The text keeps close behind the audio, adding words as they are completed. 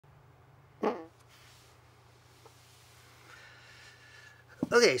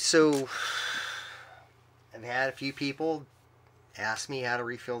Okay, so I've had a few people ask me how to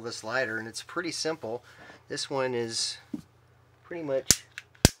refill this lighter, and it's pretty simple. This one is pretty much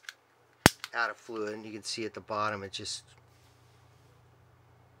out of fluid, and you can see at the bottom it just,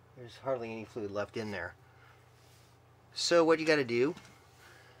 there's hardly any fluid left in there. So what you got to do,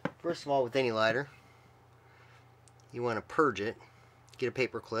 first of all, with any lighter, you want to purge it. Get a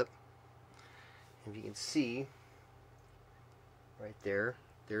paper clip. If you can see right there,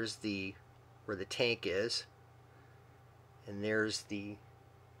 there's the where the tank is, and there's the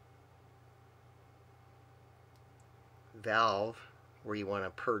valve where you want to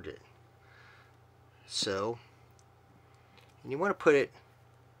purge it. So, and you want to put it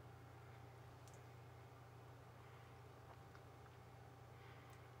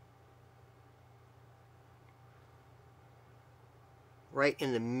right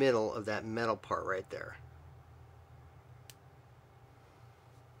in the middle of that metal part right there.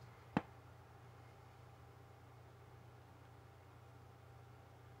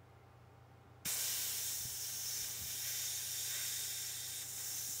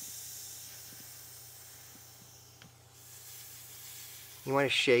 You want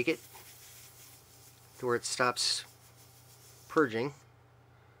to shake it to where it stops purging,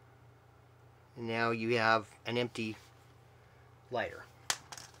 and now you have an empty lighter.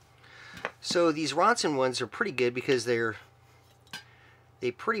 So these Ronson ones are pretty good because they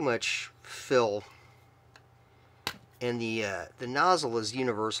pretty much fill, and the nozzle is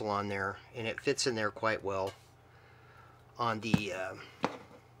universal on there, and it fits in there quite well on the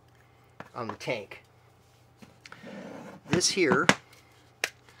tank. This here,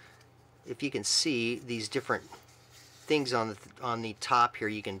 if you can see these different things on the top here,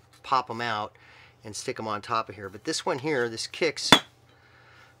 you can pop them out and stick them on top of here. But this one here, this Kix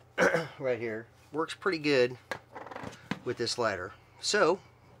right here, works pretty good with this lighter. So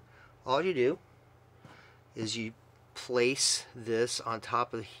all you do is you place this on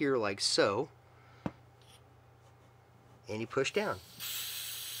top of here like so, and you push down.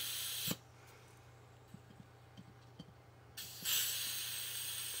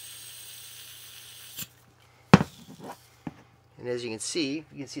 And as you can see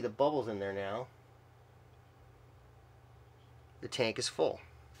the bubbles in there now. The tank is full.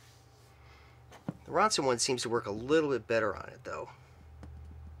 The Ronson one seems to work a little bit better on it though.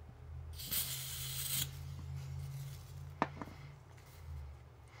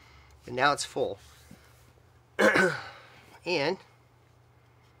 And now it's full. And I'm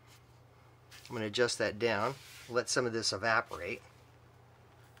going to adjust that down, let some of this evaporate.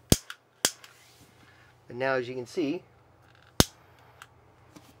 And now, as you can see,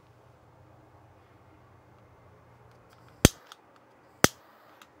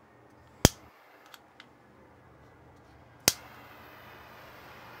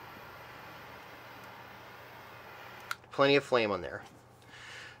 plenty of flame on there.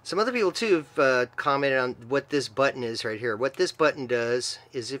 Some other people too have commented on what this button is right here. What this button does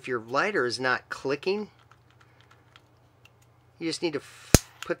is, if your lighter is not clicking, you just need to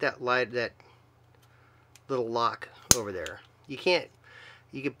put that little lock over there. You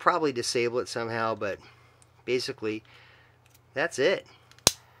could probably disable it somehow, but basically that's it.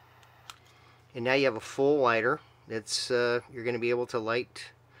 And now you have a full lighter that's you're going to be able to light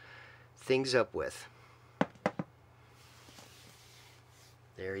things up with.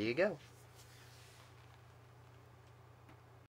 There you go.